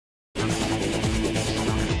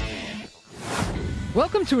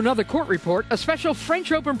Welcome to another Court Report, a special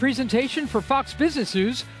French Open presentation for Fox Business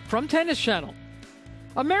News from Tennis Channel.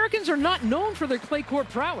 Americans are not known for their clay court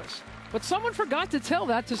prowess, but someone forgot to tell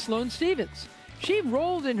that to Sloane Stephens. She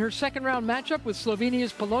rolled in her second-round matchup with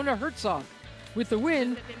Slovenia's Polona Herzog. With the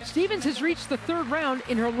win, Stephens has reached the third round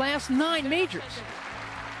in her last 9 majors.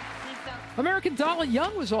 American Dala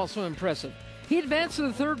Young was also impressive. He advanced to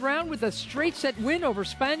the third round with a straight-set win over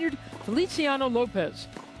Spaniard Feliciano Lopez.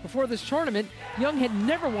 Before this tournament, Young had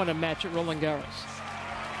never won a match at Roland Garros.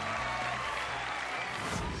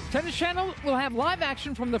 Tennis Channel will have live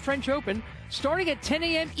action from the French Open starting at 10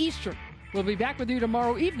 a.m. Eastern. We'll be back with you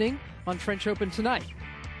tomorrow evening on French Open Tonight.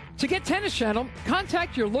 To get Tennis Channel,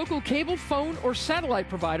 contact your local cable, phone, or satellite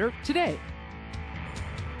provider today.